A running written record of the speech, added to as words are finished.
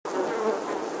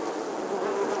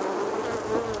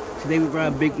Today we brought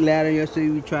a big ladder. Yesterday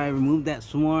we tried to remove that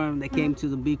swarm that came to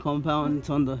the bee compound. It's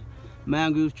on the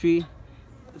mangrove tree.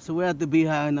 So we're at the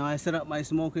beehive now. I set up my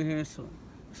smoker here so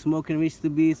smoke can reach the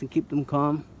bees and keep them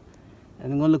calm.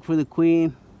 And I'm gonna look for the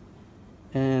queen.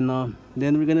 And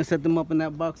then we're gonna set them up in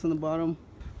that box on the bottom.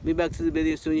 Be back to the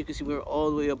video soon. You can see we're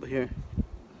all the way up here.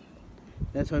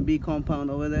 That's our bee compound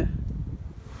over there.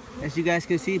 As you guys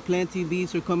can see, plenty of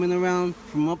bees are coming around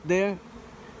from up there.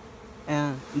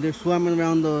 And they're swarming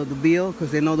around the bee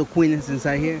because they know the queen is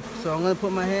inside here. So I'm gonna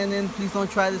put my hand in. Please don't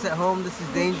try this at home. This is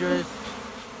dangerous.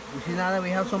 You see, now that we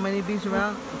have so many bees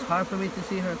around, it's hard for me to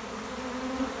see her.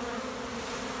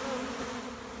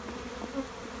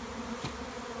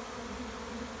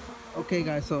 Okay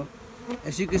guys, so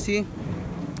as you can see,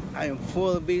 I am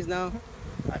full of bees now.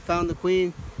 I found the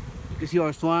queen. You can see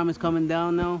our swarm is coming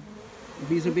down now. The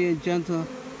bees are being gentle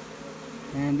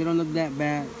and they don't look that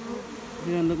bad.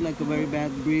 They don't look like a very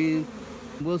bad breed.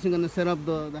 I'm also gonna set up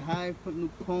the hive, put new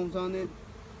combs on it,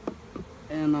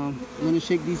 and I'm gonna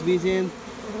shake these bees in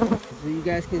so you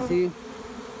guys can see.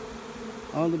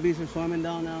 All the bees are swarming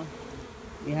down now.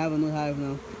 We have a new hive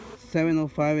now.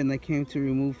 7:05 and I came to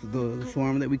remove the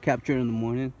swarm that we captured in the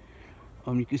morning.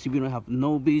 You can see we don't have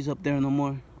no bees up there no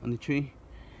more on the tree,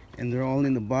 and they're all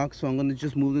in the box. So I'm gonna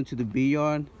just move them to the bee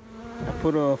yard. I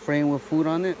put a frame with food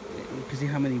on it. You can see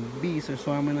how many bees are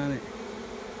swarming on it.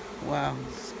 Wow,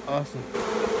 it's awesome.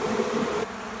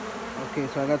 Okay,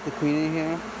 so I got the queen in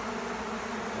here,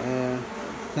 and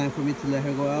it's time for me to let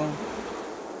her go out.